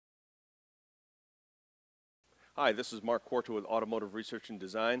Hi, this is Mark Quarto with Automotive Research and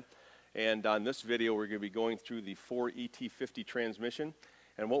Design, and on this video we're going to be going through the Ford ET50 transmission.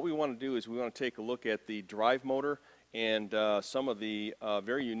 And what we want to do is we want to take a look at the drive motor and some of the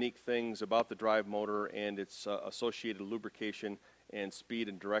very unique things about the drive motor and its associated lubrication and speed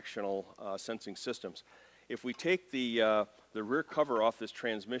and directional sensing systems. If we take the rear cover off this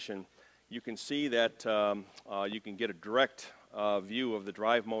transmission, you can see that you can get a direct view of the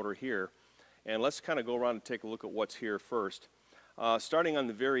drive motor here. And let's kind of go around and take a look at what's here first. Starting on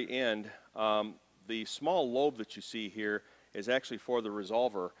the very end, the small lobe that you see here is actually for the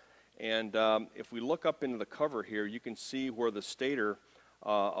resolver. And if we look up into the cover here, you can see where the stator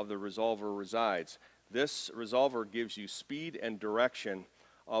of the resolver resides. This resolver gives you speed and direction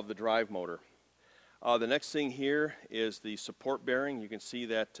of the drive motor. The next thing here is the support bearing. You can see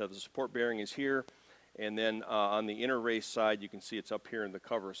that the support bearing is here. And then on the inner race side, you can see it's up here in the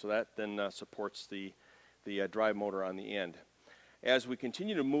cover. So that then supports the drive motor on the end. As we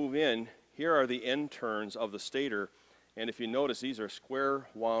continue to move in, here are the end turns of the stator. And if you notice, these are square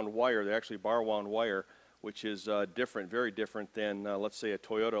wound wire. They're actually bar wound wire, which is different, very different than, let's say, a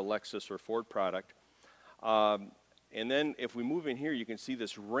Toyota, Lexus, or Ford product. And then if we move in here, you can see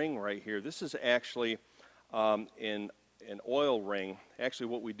this ring right here. This is actually an oil ring. Actually,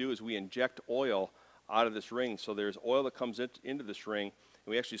 what we do is we inject oil out of this ring. So there's oil that comes into this ring,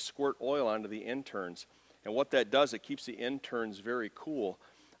 and we actually squirt oil onto the end turns. And what that does, it keeps the end turns very cool.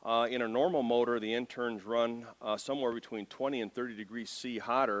 In a normal motor, the end turns run somewhere between 20 and 30 degrees C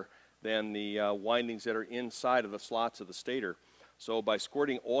hotter than the windings that are inside of the slots of the stator. So by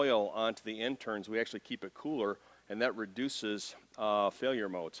squirting oil onto the end turns, we actually keep it cooler, and that reduces failure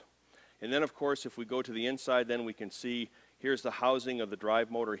modes. And then, of course, if we go to the inside, then we can see here's the housing of the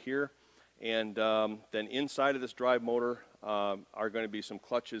drive motor here. And then inside of this drive motor are going to be some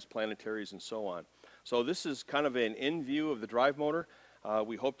clutches, planetaries, and so on. So this is kind of an in view of the drive motor.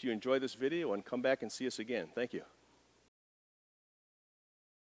 We hope you enjoy this video and come back and see us again. Thank you.